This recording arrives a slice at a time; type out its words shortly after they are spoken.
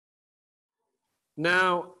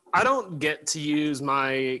Now, I don't get to use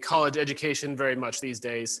my college education very much these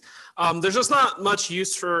days. There's just not much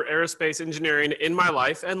use for aerospace engineering in my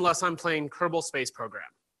life unless I'm playing Kerbal Space Program.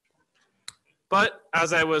 But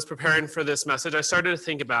as I was preparing for this message, I started to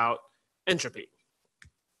think about entropy.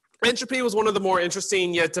 Entropy was one of the more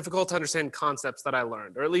interesting yet difficult to understand concepts that I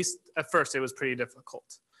learned, or at least at first it was pretty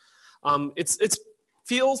difficult. It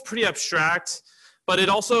feels pretty abstract, but it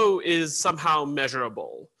also is somehow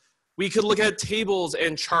measurable. We could look at tables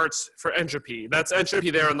and charts for entropy. That's entropy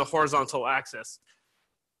there on the horizontal axis.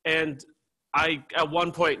 And I, at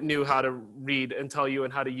one point, knew how to read and tell you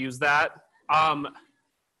and how to use that. I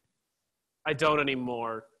don't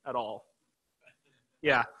anymore at all.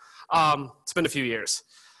 Yeah, it's been a few years.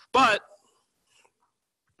 But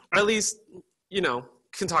at least,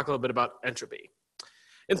 can talk a little bit about entropy.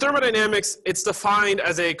 In thermodynamics, it's defined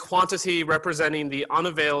as a quantity representing the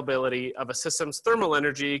unavailability of a system's thermal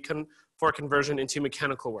energy for conversion into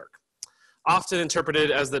mechanical work, often interpreted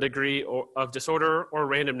as the degree of disorder or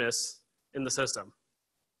randomness in the system.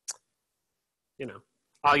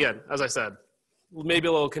 Again, as I said, maybe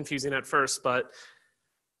a little confusing at first, but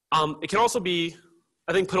it can also be,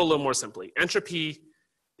 I think, put a little more simply. Entropy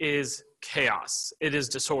is chaos. It is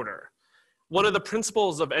disorder. One of the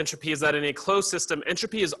principles of entropy is that in a closed system,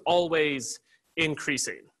 entropy is always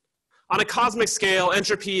increasing. On a cosmic scale,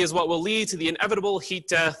 entropy is what will lead to the inevitable heat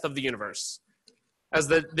death of the universe, as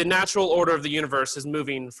the natural order of the universe is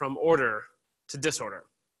moving from order to disorder.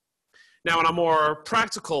 Now, on a more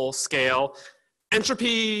practical scale,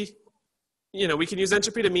 entropy, we can use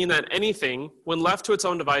entropy to mean that anything, when left to its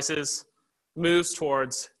own devices, moves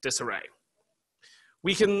towards disarray.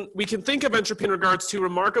 We can think of entropy in regards to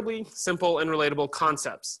remarkably simple and relatable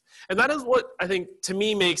concepts. And that is what I think, to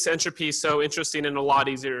me, makes entropy so interesting and a lot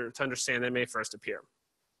easier to understand than it may first appear.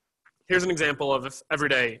 Here's an example of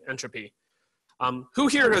everyday entropy. Who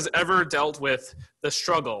here has ever dealt with the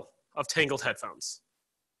struggle of tangled headphones?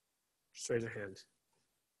 Just raise your hand.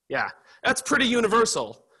 Yeah, that's pretty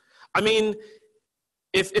universal. I mean,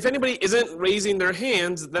 if anybody isn't raising their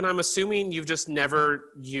hands, then I'm assuming you've just never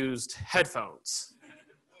used headphones.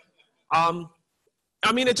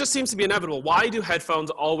 It just seems to be inevitable. Why do headphones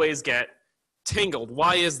always get tangled?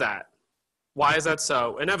 Why is that? Why is that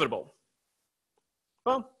so inevitable?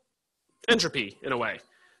 Well, entropy, in a way.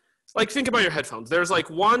 Think about your headphones. There's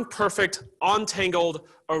one perfect untangled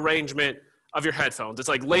arrangement of your headphones. It's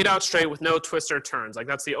laid out straight with no twists or turns.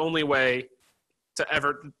 That's the only way to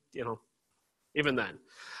ever, even then.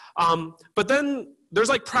 But then there's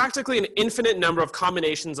practically an infinite number of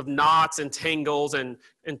combinations of knots and tangles and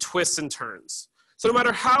twists and turns. So no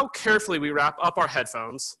matter how carefully we wrap up our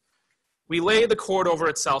headphones, we lay the cord over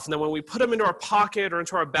itself, and then when we put them into our pocket or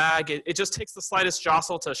into our bag, it just takes the slightest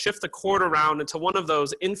jostle to shift the cord around into one of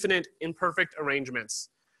those infinite, imperfect arrangements,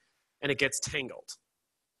 and it gets tangled.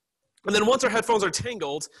 And then once our headphones are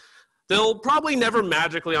tangled, they'll probably never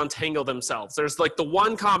magically untangle themselves. There's the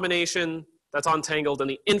one combination that's untangled and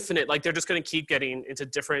the infinite, they're just going to keep getting into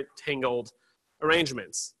different tangled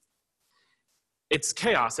arrangements. It's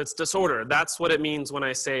chaos, it's disorder. That's what it means when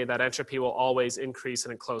I say that entropy will always increase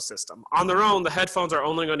in a closed system. On their own, the headphones are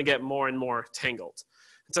only going to get more and more tangled.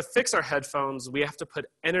 And to fix our headphones, we have to put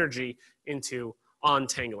energy into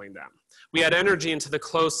untangling them. We add energy into the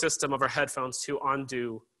closed system of our headphones to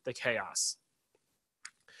undo the chaos.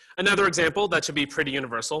 Another example that should be pretty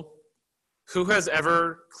universal. Who has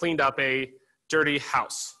ever cleaned up a dirty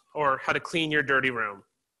house or how to clean your dirty room?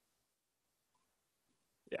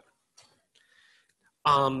 Yeah.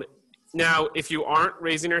 Now, if you aren't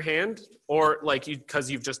raising your hand, or because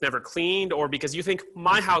you've just never cleaned, or because you think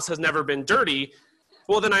my house has never been dirty,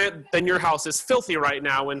 well, then your house is filthy right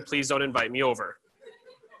now, and please don't invite me over.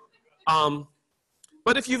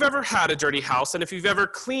 But if you've ever had a dirty house, and if you've ever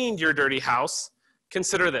cleaned your dirty house,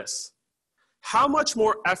 consider this. How much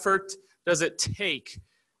more effort does it take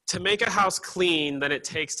to make a house clean than it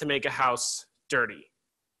takes to make a house dirty?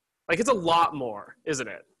 It's a lot more, isn't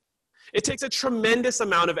it? It takes a tremendous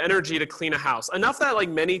amount of energy to clean a house. Enough that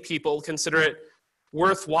many people consider it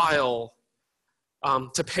worthwhile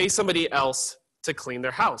to pay somebody else to clean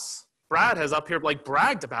their house. Brad has up here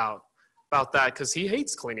bragged about that because he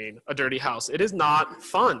hates cleaning a dirty house. It is not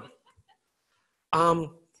fun.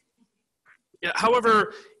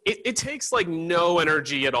 However, it takes no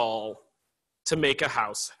energy at all to make a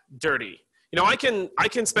house dirty. I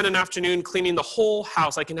can spend an afternoon cleaning the whole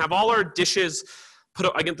house. I can have all our dishes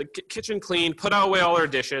I get the kitchen clean, put away all our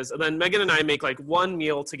dishes, and then Megan and I make one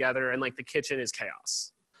meal together, and the kitchen is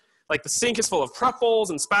chaos. The sink is full of prep bowls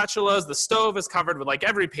and spatulas. The stove is covered with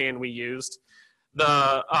every pan we used.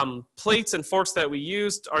 The plates and forks that we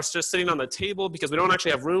used are just sitting on the table because we don't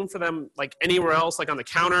actually have room for them like anywhere else, like on the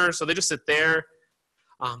counter, so they just sit there.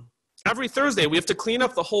 Every Thursday, we have to clean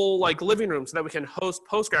up the whole like living room so that we can host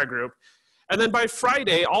post-grad group. And then by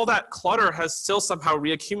Friday, all that clutter has still somehow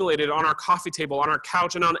reaccumulated on our coffee table, on our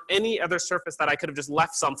couch, and on any other surface that I could have just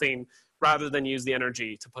left something rather than use the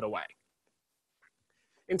energy to put away.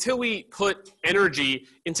 Until we put energy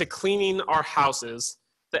into cleaning our houses,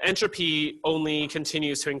 the entropy only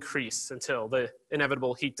continues to increase until the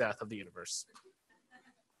inevitable heat death of the universe.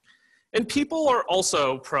 And people are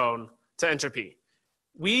also prone to entropy.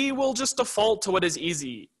 We will just default to what is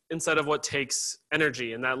easy instead of what takes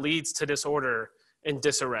energy, and that leads to disorder and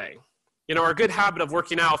disarray. You know, our good habit of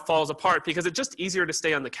working out falls apart because it's just easier to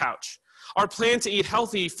stay on the couch. Our plan to eat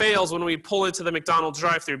healthy fails when we pull into the McDonald's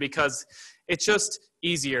drive-thru because it's just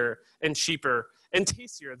easier and cheaper and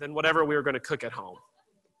tastier than whatever we were going to cook at home.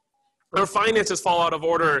 Our finances fall out of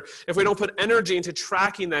order if we don't put energy into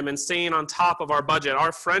tracking them and staying on top of our budget.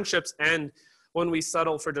 Our friendships end when we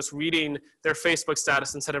settle for just reading their Facebook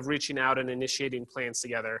status instead of reaching out and initiating plans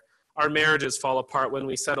together. Our marriages fall apart when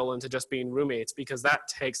we settle into just being roommates because that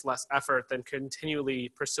takes less effort than continually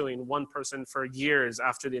pursuing one person for years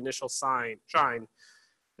after the initial shine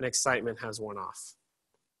and excitement has worn off.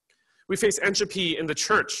 We face entropy in the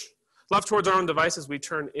church. Left towards our own devices, we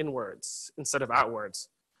turn inwards instead of outwards.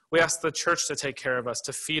 We ask the church to take care of us,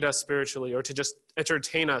 to feed us spiritually, or to just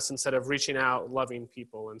entertain us instead of reaching out, loving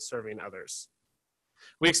people, and serving others.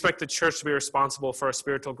 We expect the church to be responsible for our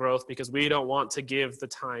spiritual growth because we don't want to give the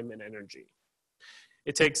time and energy.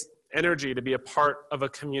 It takes energy to be a part of a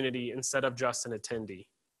community instead of just an attendee.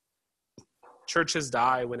 Churches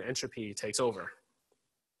die when entropy takes over.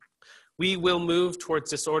 We will move towards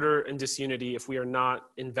disorder and disunity if we are not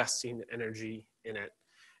investing energy in it.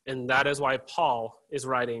 And that is why Paul is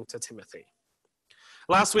writing to Timothy.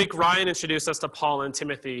 Last week, Ryan introduced us to Paul and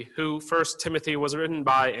Timothy, who First Timothy was written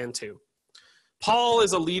by and to. Paul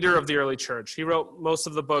is a leader of the early church. He wrote most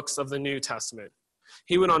of the books of the New Testament.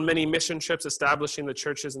 He went on many mission trips establishing the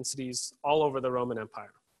churches and cities all over the Roman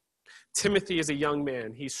Empire. Timothy is a young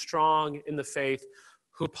man. He's strong in the faith,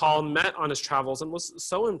 who Paul met on his travels and was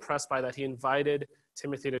so impressed by that he invited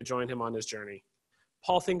Timothy to join him on his journey.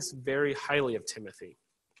 Paul thinks very highly of Timothy.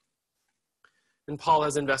 And Paul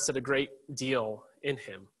has invested a great deal in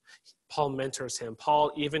him. Paul mentors him.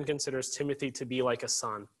 Paul even considers Timothy to be like a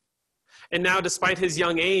son. And now, despite his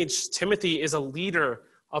young age, Timothy is a leader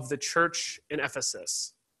of the church in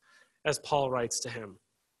Ephesus, as Paul writes to him.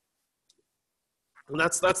 And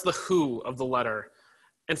that's the who of the letter.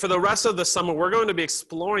 And for the rest of the summer, we're going to be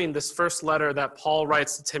exploring this first letter that Paul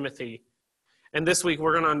writes to Timothy. And this week,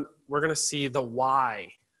 we're going to see the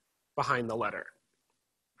why behind the letter.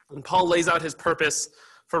 And Paul lays out his purpose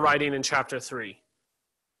for writing in chapter 3.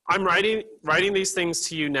 I'm writing these things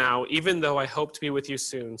to you now, even though I hope to be with you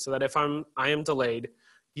soon, so that if I am delayed,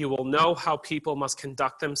 you will know how people must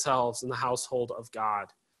conduct themselves in the household of God.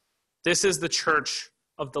 This is the church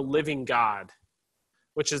of the living God,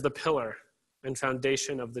 which is the pillar and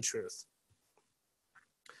foundation of the truth.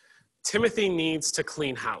 Timothy needs to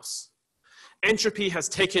clean house. Entropy has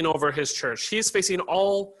taken over his church. He is facing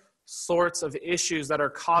all sorts of issues that are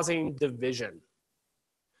causing division.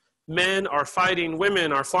 Men are fighting,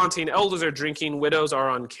 women are flaunting, elders are drinking, widows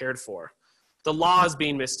are uncared for. The law is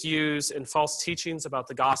being misused, and false teachings about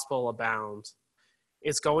the gospel abound.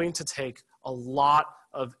 It's going to take a lot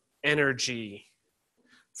of energy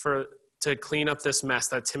to clean up this mess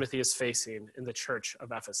that Timothy is facing in the church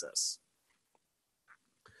of Ephesus.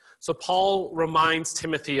 So Paul reminds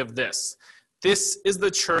Timothy of this. This is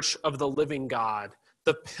the church of the living God,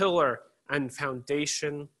 the pillar and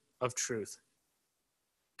foundation of truth.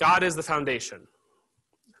 God is the foundation.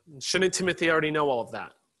 Shouldn't Timothy already know all of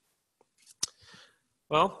that?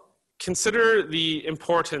 Well, consider the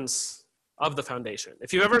importance of the foundation.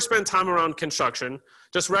 If you've ever spent time around construction,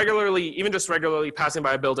 just regularly passing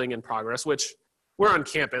by a building in progress, which we're on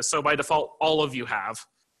campus, so by default, all of you have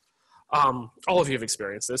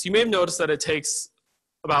experienced this. You may have noticed that it takes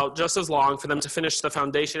about just as long for them to finish the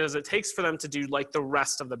foundation as it takes for them to do like the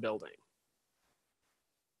rest of the building.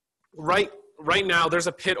 Right now, there's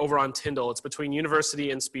a pit over on Tyndall. It's between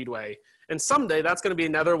University and Speedway. And someday, that's going to be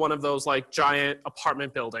another one of those like giant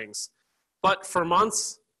apartment buildings. But for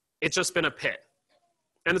months, it's just been a pit.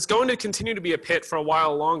 And it's going to continue to be a pit for a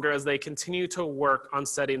while longer as they continue to work on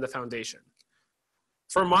setting the foundation.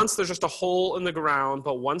 For months, there's just a hole in the ground,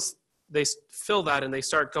 but once they fill that and they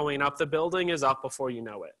start going up, the building is up before you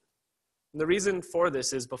know it. And the reason for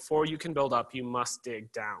this is before you can build up, you must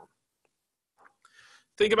dig down.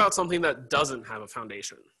 Think about something that doesn't have a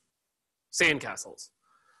foundation. Sandcastles.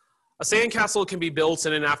 A sandcastle can be built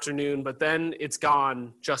in an afternoon, but then it's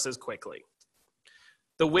gone just as quickly.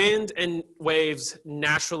 The wind and waves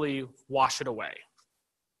naturally wash it away.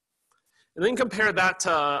 And then compare that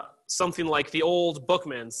to something like the old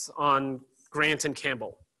Bookmans on Grant and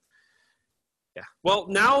Campbell. Yeah. Well,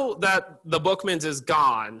 now that the Bookmans is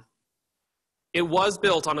gone, it was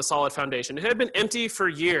built on a solid foundation. It had been empty for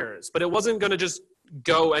years, but it wasn't going to just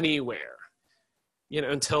go anywhere,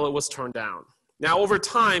 until it was torn down. Now, over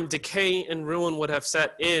time, decay and ruin would have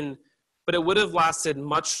set in, but it would have lasted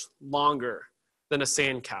much longer than a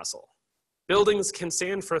sandcastle. Buildings can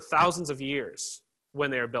stand for thousands of years when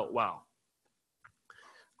they are built well.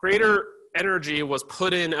 Greater energy was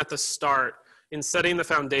put in at the start in setting the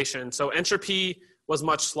foundation, so entropy was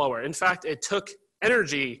much slower. In fact, it took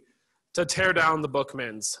energy to tear down the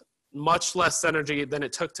Bookmans, much less energy than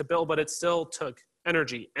it took to build, but it still took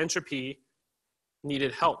energy. Entropy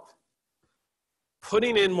needed help.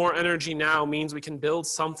 Putting in more energy now means we can build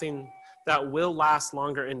something that will last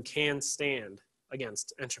longer and can stand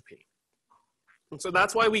against entropy. And so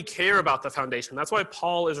that's why we care about the foundation. That's why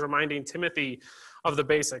Paul is reminding Timothy of the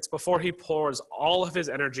basics before he pours all of his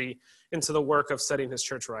energy into the work of setting his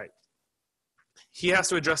church right. He has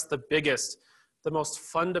to address the biggest, the most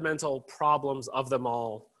fundamental problems of them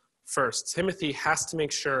all first. Timothy has to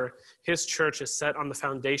make sure his church is set on the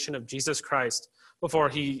foundation of Jesus Christ before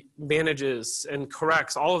he manages and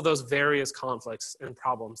corrects all of those various conflicts and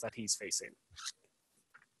problems that he's facing.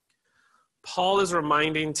 Paul is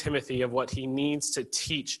reminding Timothy of what he needs to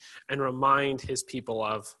teach and remind his people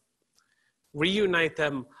of. Reunite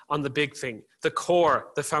them on the big thing, the core,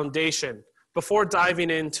 the foundation, before diving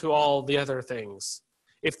into all the other things.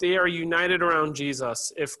 If they are united around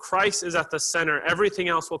Jesus, if Christ is at the center, everything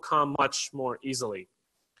else will come much more easily.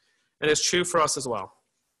 And it's true for us as well.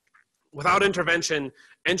 Without intervention,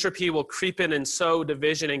 entropy will creep in and sow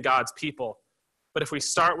division in God's people. But if we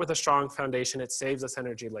start with a strong foundation, it saves us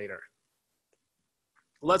energy later.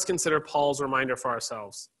 Let's consider Paul's reminder for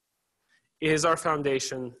ourselves. Is our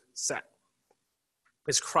foundation set?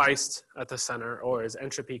 Is Christ at the center, or is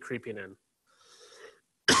entropy creeping in?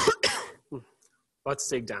 Let's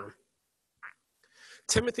dig down.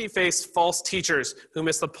 Timothy faced false teachers who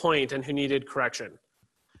missed the point and who needed correction.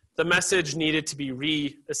 The message needed to be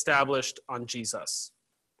re-established on Jesus.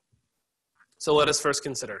 So let us first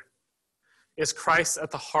consider, is Christ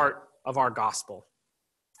at the heart of our gospel?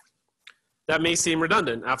 That may seem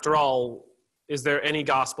redundant. After all, is there any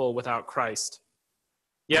gospel without Christ?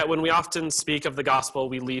 Yet when we often speak of the gospel,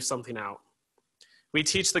 we leave something out. We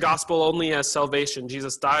teach the gospel only as salvation.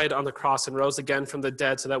 Jesus died on the cross and rose again from the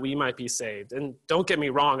dead so that we might be saved. And don't get me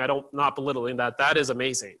wrong, not belittling that. That is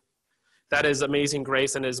amazing. That is amazing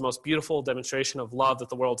grace and is the most beautiful demonstration of love that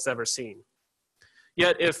the world's ever seen.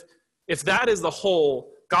 Yet if that is the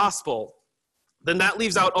whole gospel, then that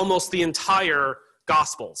leaves out almost the entire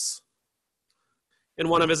gospels. In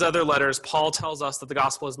one of his other letters, Paul tells us that the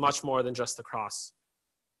gospel is much more than just the cross.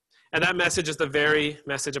 And that message is the very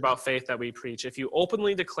message about faith that we preach. If you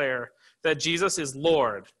openly declare that Jesus is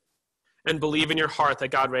Lord and believe in your heart that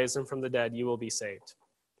God raised him from the dead, you will be saved.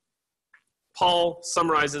 Paul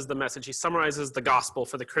summarizes the message. He summarizes the gospel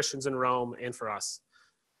for the Christians in Rome and for us.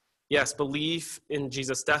 Yes, belief in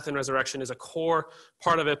Jesus' death and resurrection is a core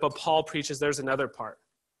part of it, but Paul preaches there's another part.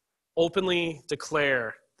 Openly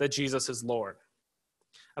declare that Jesus is Lord.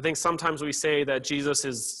 I think sometimes we say that Jesus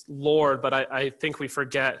is Lord, but I think we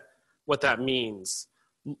forget what that means.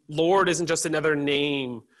 Lord isn't just another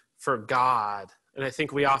name for God, and I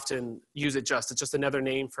think we often use it's just another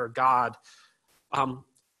name for God.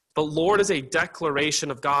 But Lord is a declaration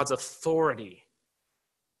of God's authority.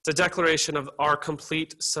 It's a declaration of our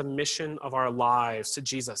complete submission of our lives to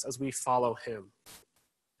Jesus as we follow him.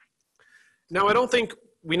 Now, I don't think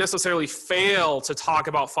we necessarily fail to talk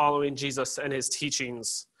about following Jesus and his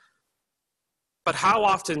teachings. But how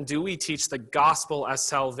often do we teach the gospel as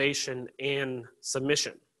salvation and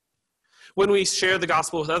submission? When we share the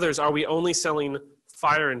gospel with others, are we only selling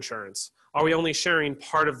fire insurance? Are we only sharing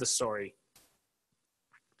part of the story?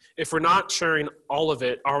 If we're not sharing all of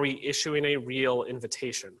it, are we issuing a real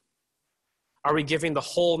invitation? Are we giving the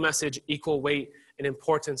whole message equal weight and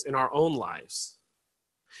importance in our own lives?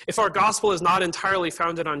 If our gospel is not entirely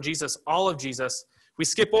founded on Jesus, all of Jesus, we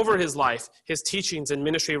skip over his life, his teachings and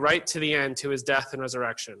ministry right to the end, to his death and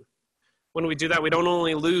resurrection. When we do that, we don't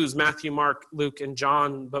only lose Matthew, Mark, Luke, and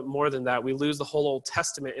John, but more than that, we lose the whole Old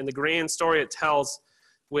Testament and the grand story it tells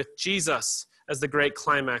with Jesus as the great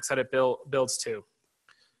climax that it builds to.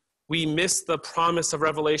 We miss the promise of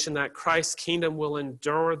Revelation that Christ's kingdom will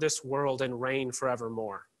endure this world and reign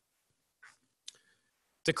forevermore.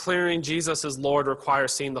 Declaring Jesus as Lord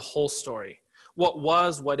requires seeing the whole story. What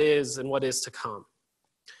was, what is, and what is to come.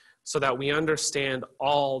 So that we understand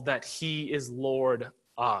all that he is Lord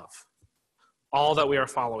of. All that we are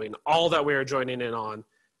following, all that we are joining in on,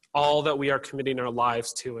 all that we are committing our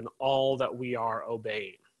lives to, and all that we are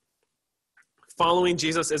obeying. Following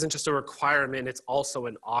Jesus isn't just a requirement, it's also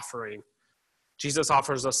an offering. Jesus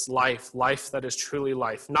offers us life, life that is truly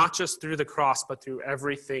life, not just through the cross, but through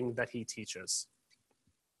everything that he teaches.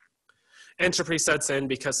 Entropy sets in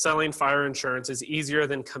because selling fire insurance is easier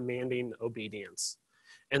than commanding obedience.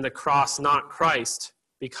 And the cross, not Christ,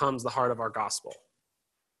 becomes the heart of our gospel.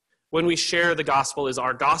 When we share the gospel, is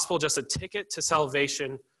our gospel just a ticket to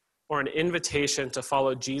salvation or an invitation to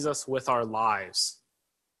follow Jesus with our lives?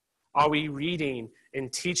 Are we reading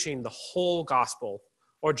and teaching the whole gospel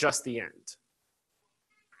or just the end?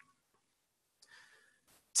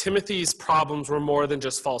 Timothy's problems were more than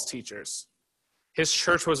just false teachers. His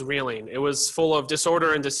church was reeling. It was full of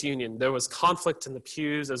disorder and disunion. There was conflict in the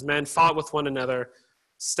pews as men fought with one another.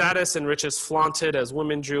 Status and riches flaunted as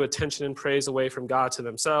women drew attention and praise away from God to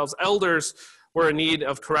themselves. Elders were in need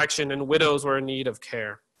of correction and widows were in need of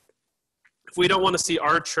care. If we don't want to see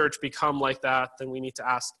our church become like that, then we need to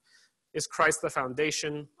ask, is Christ the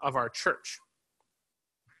foundation of our church?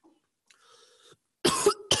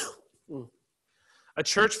 A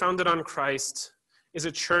church founded on Christ is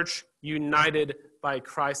a church united by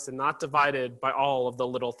Christ and not divided by all of the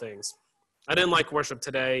little things. I didn't like worship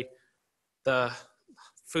today. The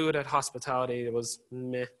food at hospitality, it was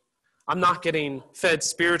meh. I'm not getting fed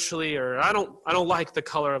spiritually, or I don't like the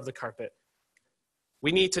color of the carpet.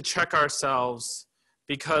 We need to check ourselves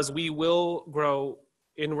because we will grow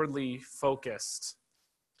inwardly focused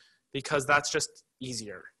because that's just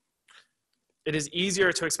easier. It is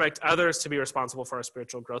easier to expect others to be responsible for our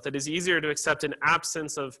spiritual growth. It is easier to accept an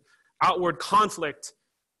absence of outward conflict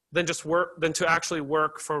than to actually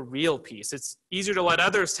work for real peace. It's easier to let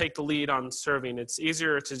others take the lead on serving. It's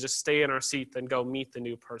easier to just stay in our seat than go meet the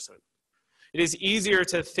new person. It is easier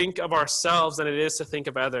to think of ourselves than it is to think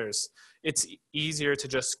of others. It's easier to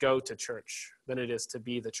just go to church than it is to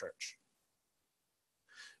be the church.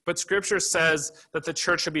 But Scripture says that the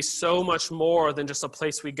church should be so much more than just a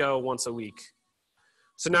place we go once a week.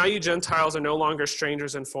 So now you Gentiles are no longer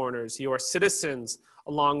strangers and foreigners. You are citizens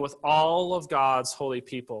along with all of God's holy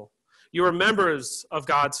people. You are members of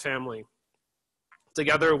God's family.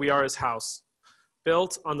 Together we are his house,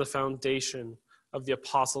 built on the foundation of the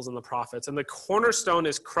apostles and the prophets. And the cornerstone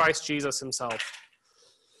is Christ Jesus himself.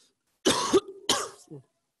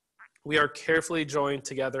 We are carefully joined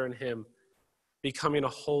together in him, becoming a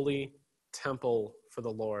holy temple for the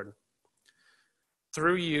Lord.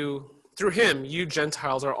 Through him, you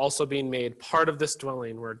Gentiles are also being made part of this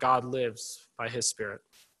dwelling where God lives by his Spirit.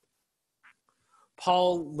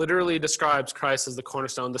 Paul literally describes Christ as the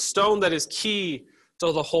cornerstone, the stone that is key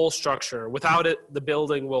to the whole structure. Without it, the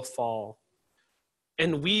building will fall.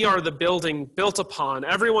 And we are the building built upon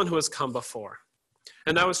everyone who has come before.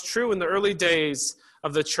 And that was true in the early days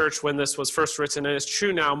of the church when this was first written, and it's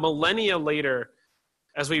true now, millennia later,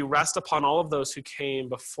 as we rest upon all of those who came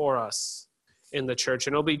before us in the church.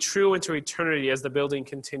 And it'll be true into eternity as the building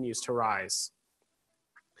continues to rise.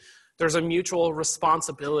 There's a mutual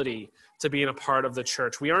responsibility to being a part of the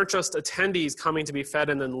church. We aren't just attendees coming to be fed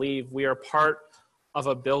and then leave. We are part of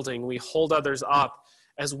a building. We hold others up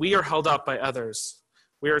as we are held up by others.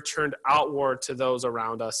 We are turned outward to those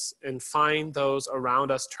around us and find those around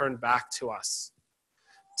us turned back to us.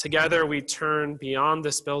 Together, we turn beyond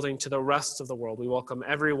this building to the rest of the world. We welcome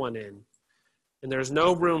everyone in. And there's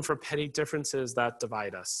no room for petty differences that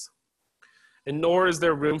divide us. And nor is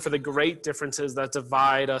there room for the great differences that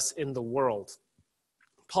divide us in the world.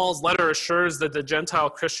 Paul's letter assures that the Gentile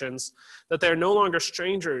Christians, that they are no longer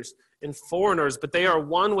strangers and foreigners, but they are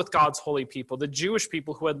one with God's holy people, the Jewish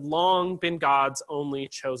people who had long been God's only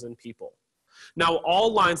chosen people. Now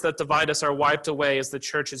all lines that divide us are wiped away as the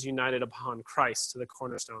church is united upon Christ, the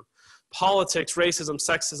cornerstone. Politics, racism,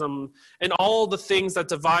 sexism, and all the things that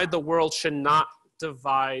divide the world should not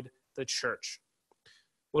divide the church.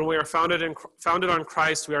 When we are founded on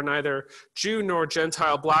Christ, we are neither Jew nor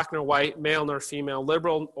Gentile, black nor white, male nor female,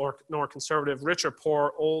 liberal nor conservative, rich or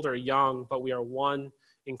poor, old or young, but we are one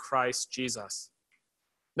in Christ Jesus.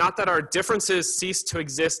 Not that our differences cease to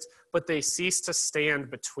exist, but they cease to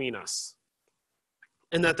stand between us.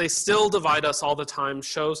 And that they still divide us all the time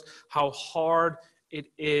shows how hard it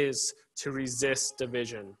is to resist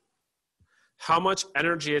division, how much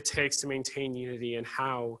energy it takes to maintain unity, and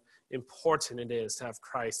how important it is to have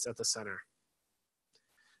Christ at the center.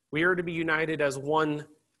 We are to be united as one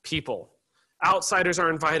people. Outsiders are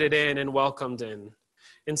invited in and welcomed in.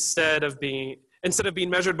 Instead of being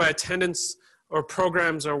measured by attendance or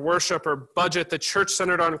programs or worship or budget, the church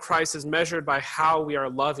centered on Christ is measured by how we are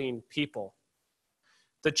loving people.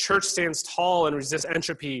 The church stands tall and resists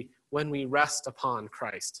entropy when we rest upon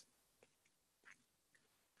Christ.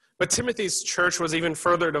 But Timothy's church was even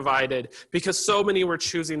further divided because so many were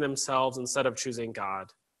choosing themselves instead of choosing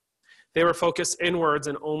God. They were focused inwards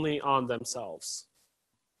and only on themselves.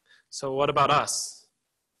 So what about us?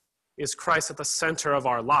 Is Christ at the center of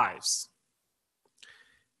our lives?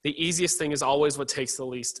 The easiest thing is always what takes the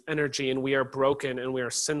least energy, and we are broken and we are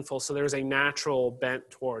sinful, so there's a natural bent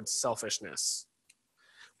towards selfishness.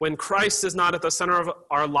 When Christ is not at the center of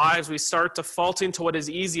our lives, we start defaulting to what is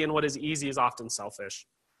easy, and what is easy is often selfish.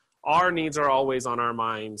 Our needs are always on our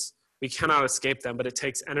minds. We cannot escape them, but it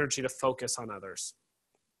takes energy to focus on others.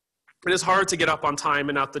 It is hard to get up on time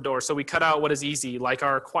and out the door, so we cut out what is easy, like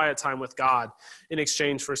our quiet time with God, in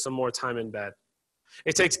exchange for some more time in bed.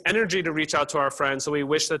 It takes energy to reach out to our friends, so we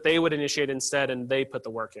wish that they would initiate instead and they put the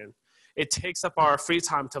work in. It takes up our free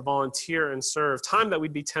time to volunteer and serve, time that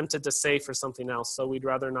we'd be tempted to save for something else, so we'd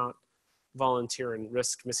rather not volunteer and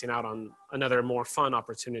risk missing out on another more fun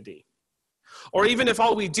opportunity. Or even if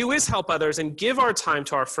all we do is help others and give our time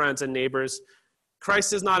to our friends and neighbors,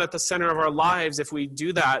 Christ is not at the center of our lives if we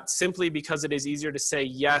do that simply because it is easier to say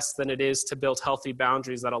yes than it is to build healthy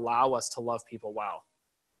boundaries that allow us to love people well.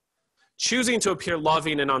 Choosing to appear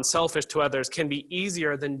loving and unselfish to others can be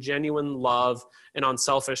easier than genuine love and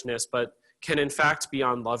unselfishness, but can in fact be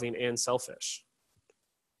unloving and selfish.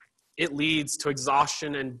 It leads to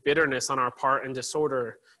exhaustion and bitterness on our part and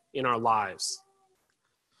disorder in our lives.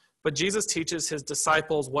 But Jesus teaches his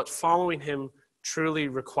disciples what following him truly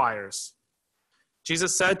requires.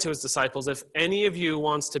 Jesus said to his disciples, "If any of you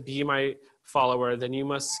wants to be my follower, then you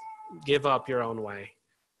must give up your own way.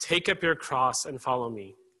 Take up your cross and follow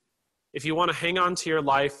me. If you want to hang on to your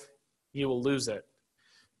life, you will lose it.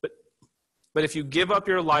 But if you give up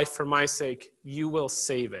your life for my sake, you will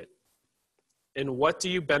save it. And what do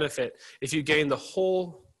you benefit if you gain the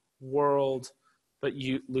whole world, but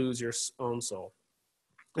you lose your own soul?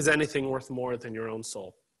 Is anything worth more than your own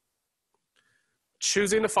soul?"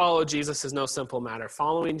 Choosing to follow Jesus is no simple matter.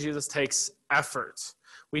 Following Jesus takes effort.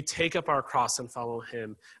 We take up our cross and follow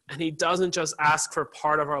him. And he doesn't just ask for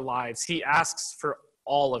part of our lives. He asks for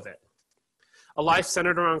all of it. A life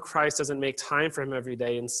centered around Christ doesn't make time for him every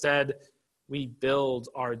day. Instead, we build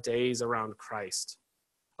our days around Christ.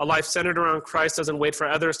 A life centered around Christ doesn't wait for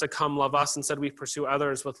others to come love us. Instead, we pursue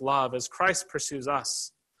others with love as Christ pursues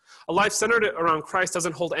us. A life centered around Christ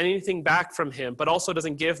doesn't hold anything back from him, but also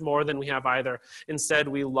doesn't give more than we have either. Instead,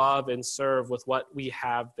 we love and serve with what we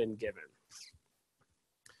have been given.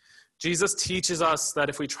 Jesus teaches us that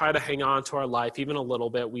if we try to hang on to our life even a little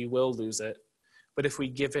bit, we will lose it. But if we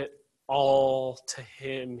give it all to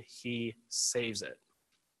him, he saves it.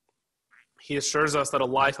 He assures us that a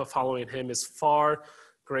life of following him is far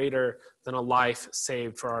greater than a life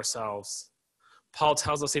saved for ourselves. Paul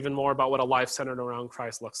tells us even more about what a life centered around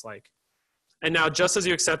Christ looks like. And now, just as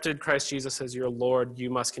you accepted Christ Jesus as your Lord, you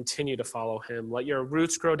must continue to follow him. Let your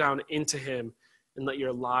roots grow down into him, and let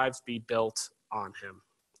your lives be built on him.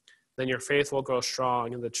 Then your faith will grow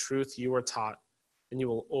strong in the truth you were taught, and you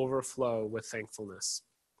will overflow with thankfulness.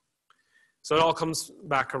 So it all comes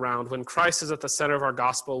back around. When Christ is at the center of our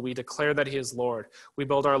gospel, we declare that he is Lord. We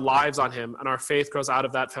build our lives on him, and our faith grows out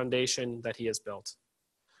of that foundation that he has built.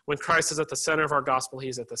 When Christ is at the center of our gospel, he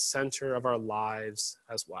is at the center of our lives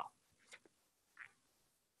as well.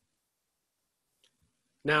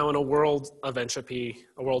 Now, in a world of entropy,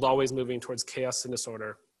 a world always moving towards chaos and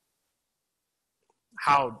disorder,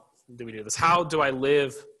 how do we do this? How do I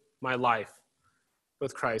live my life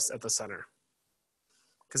with Christ at the center?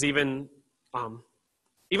 Because even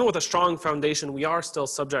with a strong foundation, we are still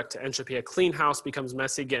subject to entropy. A clean house becomes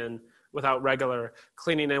messy again without regular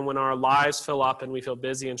cleaning. And when our lives fill up and we feel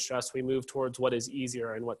busy and stressed, we move towards what is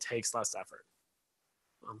easier and what takes less effort.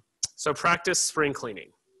 So practice spring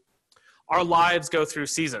cleaning. Our lives go through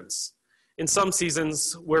seasons. In some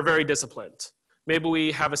seasons, we're very disciplined. Maybe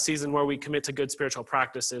we have a season where we commit to good spiritual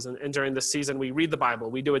practices, and during this season, we read the Bible.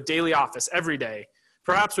 We do a daily office every day.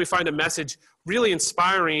 Perhaps we find a message really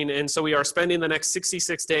inspiring, and so we are spending the next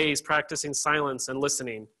 66 days practicing silence and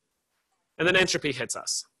listening. And then entropy hits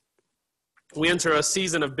us. We enter a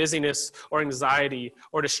season of busyness or anxiety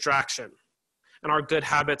or distraction, and our good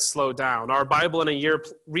habits slow down. Our Bible in a year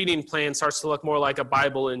reading plan starts to look more like a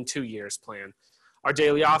Bible in 2 years plan. Our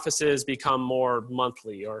daily offices become more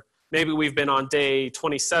monthly, or maybe we've been on day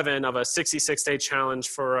 27 of a 66-day challenge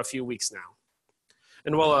for a few weeks now.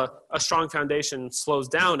 And while a strong foundation slows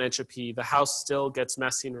down entropy, the house still gets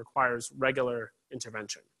messy and requires regular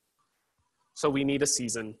intervention. So we need a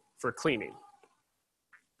season for cleaning.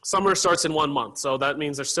 Summer starts in 1 month, so that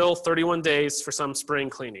means there's still 31 days for some spring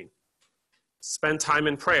cleaning. Spend time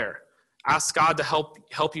in prayer. Ask God to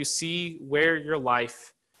help you see where your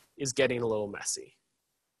life is getting a little messy.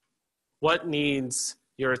 What needs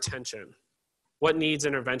your attention? What needs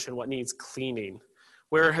intervention? What needs cleaning?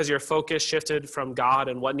 Where has your focus shifted from God,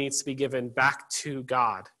 and what needs to be given back to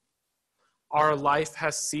God? Our life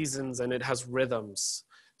has seasons and it has rhythms.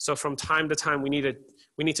 So from time to time, we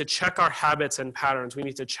need to check our habits and patterns. We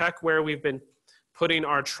need to check where we've been putting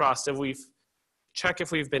our trust. If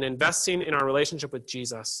we've been investing in our relationship with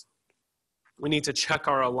Jesus. We need to check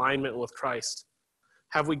our alignment with Christ.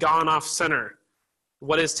 Have we gone off center?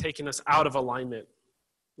 What is taking us out of alignment?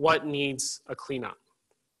 What needs a cleanup?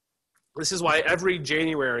 This is why every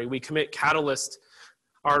January we commit Catalyst,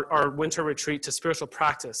 our winter retreat, to spiritual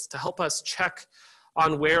practice to help us check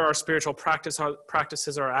on where our spiritual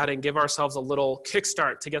practices are at and give ourselves a little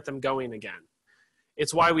kickstart to get them going again.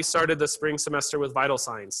 It's why we started the spring semester with vital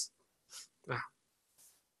signs.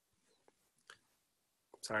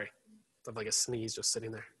 Sorry, I have like a sneeze just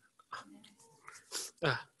sitting there.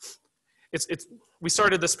 We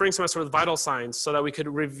started the spring semester with vital signs so that we could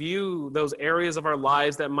review those areas of our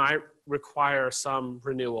lives that might require some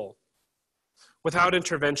renewal. Without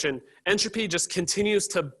intervention, entropy just continues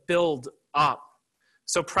to build up.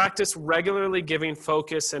 So practice regularly giving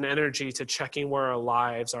focus and energy to checking where our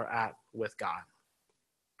lives are at with God.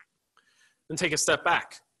 Then take a step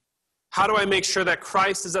back. How do I make sure that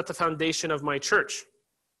Christ is at the foundation of my church?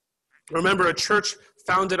 Remember, a church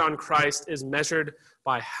founded on Christ is measured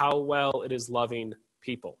by how well it is loving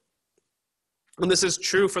people. And this is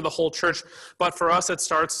true for the whole church, but for us it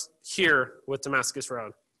starts here with Damascus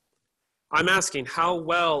Road. I'm asking, how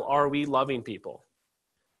well are we loving people?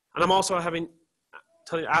 And I'm also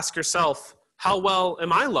ask yourself, how well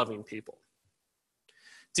am I loving people?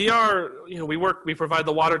 DR, we provide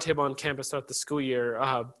the water table on campus throughout the school year.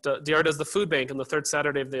 DR does the food bank on the third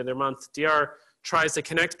Saturday of the other month. DR tries to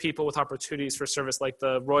connect people with opportunities for service like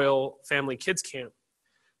the Royal Family Kids Camp.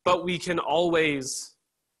 But we can always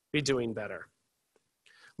be doing better.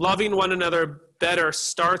 Loving one another better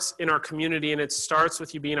starts in our community, and it starts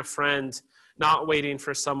with you being a friend, not waiting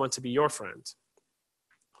for someone to be your friend.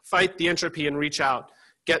 Fight the entropy and reach out.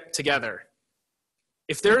 Get together.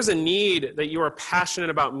 If there is a need that you are passionate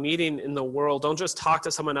about meeting in the world, don't just talk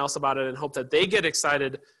to someone else about it and hope that they get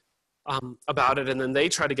excited about it and then they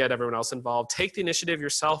try to get everyone else involved. Take the initiative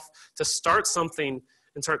yourself to start something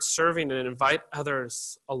and start serving and invite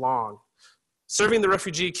others along. Serving the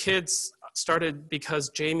refugee kids started because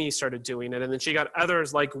Jamie started doing it, and then she got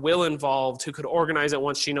others like Will involved who could organize it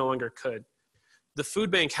once she no longer could. The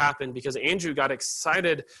food bank happened because Andrew got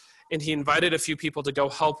excited and he invited a few people to go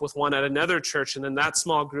help with one at another church, and then that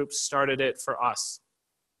small group started it for us.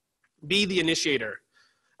 Be the initiator.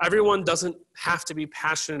 Everyone doesn't have to be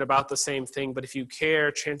passionate about the same thing, but if you care,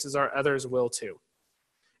 chances are others will too.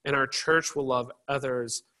 And our church will love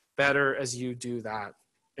others better as you do that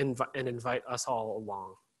and invite us all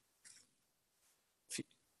along.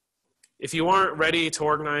 If you aren't ready to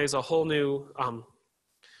organize a whole new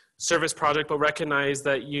service project, but recognize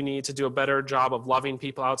that you need to do a better job of loving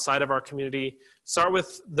people outside of our community, start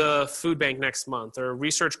with the food bank next month or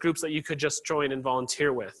research groups that you could just join and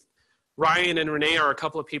volunteer with. Ryan and Renee are a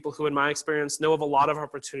couple of people who, in my experience, know of a lot of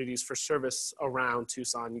opportunities for service around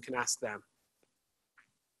Tucson. You can ask them.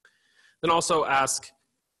 Then also ask,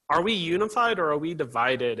 are we unified or are we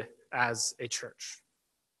divided as a church?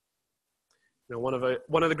 One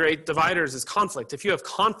of the great dividers is conflict. If you have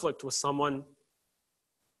conflict with someone,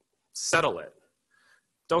 settle it.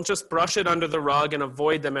 Don't just brush it under the rug and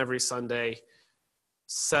avoid them every Sunday.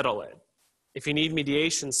 Settle it. If you need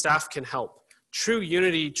mediation, staff can help. True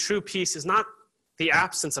unity, true peace is not the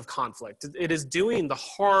absence of conflict. It is doing the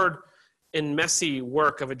hard and messy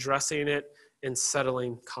work of addressing it and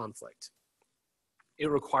settling conflict. It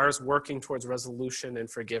requires working towards resolution and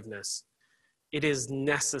forgiveness. It is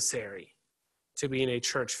necessary to be in a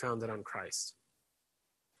church founded on Christ.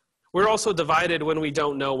 We're also divided when we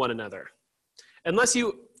don't know one another. Unless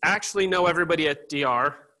you actually know everybody at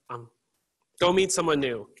DR, go meet someone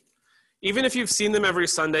new. Even if you've seen them every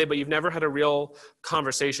Sunday, but you've never had a real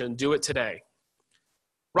conversation, do it today.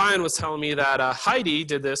 Ryan was telling me that Heidi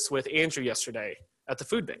did this with Andrew yesterday at the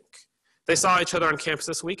food bank. They saw each other on campus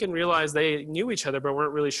this week and realized they knew each other, but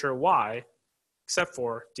weren't really sure why, except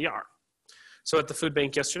for DR. So at the food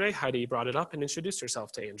bank yesterday, Heidi brought it up and introduced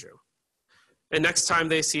herself to Andrew. And next time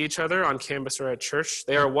they see each other on campus or at church,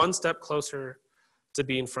 they are one step closer to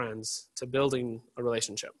being friends, to building a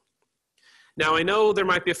relationship. Now, I know there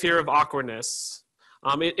might be a fear of awkwardness.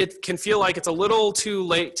 It can feel like it's a little too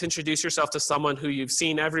late to introduce yourself to someone who you've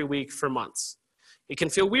seen every week for months. It can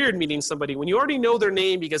feel weird meeting somebody when you already know their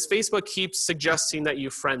name because Facebook keeps suggesting that you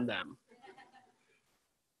friend them.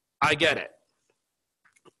 I get it.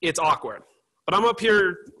 It's awkward. But I'm up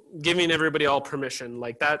here giving everybody all permission.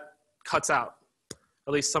 Like, that cuts out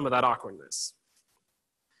at least some of that awkwardness.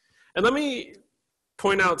 And let me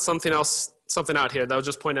point out something out here that was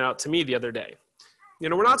just pointed out to me the other day. You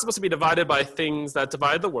know, we're not supposed to be divided by things that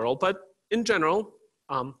divide the world, but in general,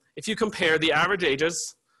 if you compare the average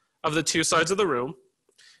ages of the two sides of the room,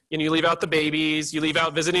 and you leave out the babies, you leave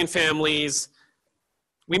out visiting families,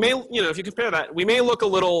 we may, you know, if you compare that, we may look a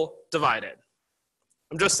little divided.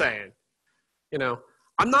 I'm just saying, you know,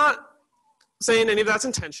 I'm not saying any of that's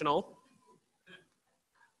intentional,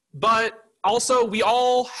 but also we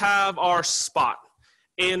all have our spot.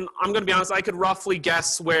 And I'm going to be honest, I could roughly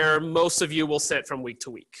guess where most of you will sit from week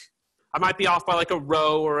to week. I might be off by like a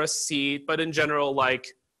row or a seat, but in general, like,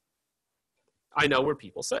 I know where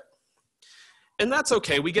people sit. And that's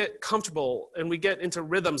okay. We get comfortable and we get into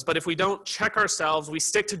rhythms, but if we don't check ourselves, we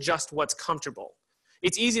stick to just what's comfortable.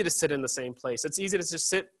 It's easy to sit in the same place. It's easy to just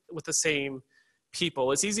sit with the same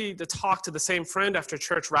people. It's easy to talk to the same friend after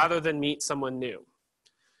church rather than meet someone new.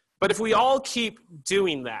 But if we all keep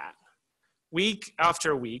doing that, week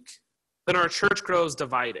after week, then our church grows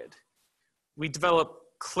divided. We develop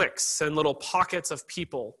cliques and little pockets of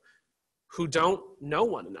people who don't know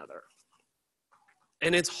one another.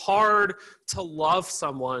 And it's hard to love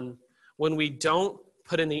someone when we don't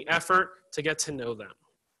put in the effort to get to know them.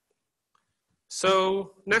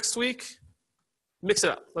 So next week, mix it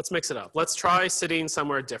up. Let's mix it up. Let's try sitting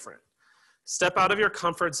somewhere different. Step out of your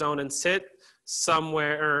comfort zone and sit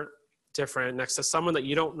somewhere different next to someone that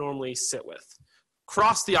you don't normally sit with.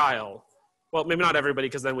 Cross the aisle. Well, maybe not everybody,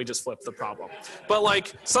 because then we just flip the problem. But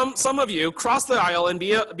like some of you, cross the aisle and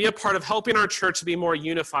be a part of helping our church to be more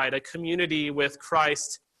unified, a community with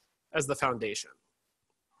Christ as the foundation.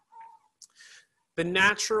 The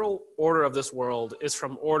natural order of this world is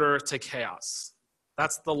from order to chaos.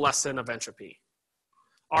 That's the lesson of entropy.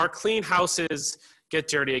 Our clean houses get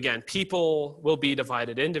dirty again. People will be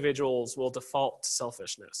divided. Individuals will default to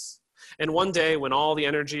selfishness. And one day, when all the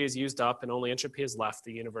energy is used up and only entropy is left,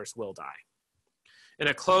 the universe will die. In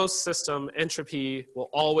a closed system, entropy will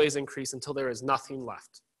always increase until there is nothing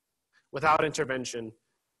left. Without intervention,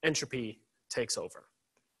 entropy takes over.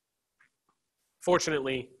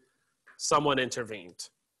 Fortunately, someone intervened.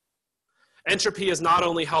 Entropy is not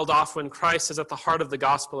only held off when Christ is at the heart of the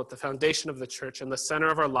gospel, at the foundation of the church, and the center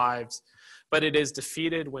of our lives, but it is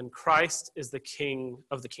defeated when Christ is the king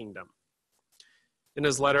of the kingdom. In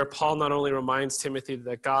his letter, Paul not only reminds Timothy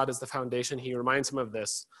that God is the foundation, he reminds him of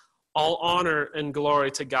this: all honor and glory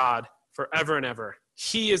to God forever and ever.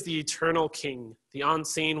 He is the eternal King, the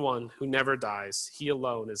unseen one who never dies. He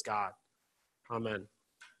alone is God. Amen.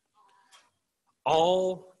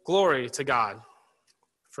 All glory to God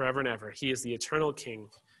forever and ever. He is the eternal King.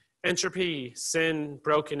 Entropy, sin,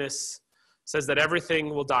 brokenness says that everything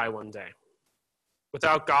will die one day.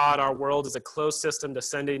 Without God, our world is a closed system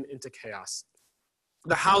descending into chaos.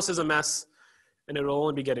 The house is a mess, and it will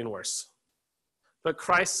only be getting worse. But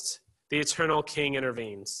Christ, the eternal King,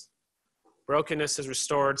 intervenes. Brokenness is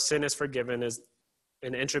restored, sin is forgiven,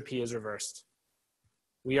 and entropy is reversed.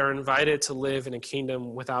 We are invited to live in a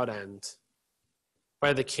kingdom without end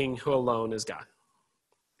by the King who alone is God.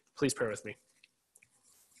 Please pray with me.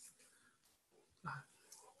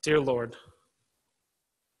 Dear Lord,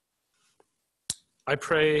 I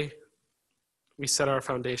pray we set our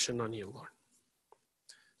foundation on you, Lord,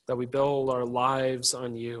 that we build our lives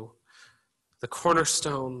on you, the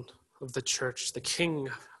cornerstone of the church, the King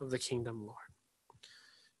of the kingdom, Lord.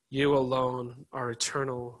 You alone are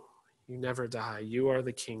eternal. You never die. You are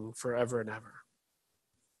the King forever and ever.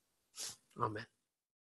 Amen.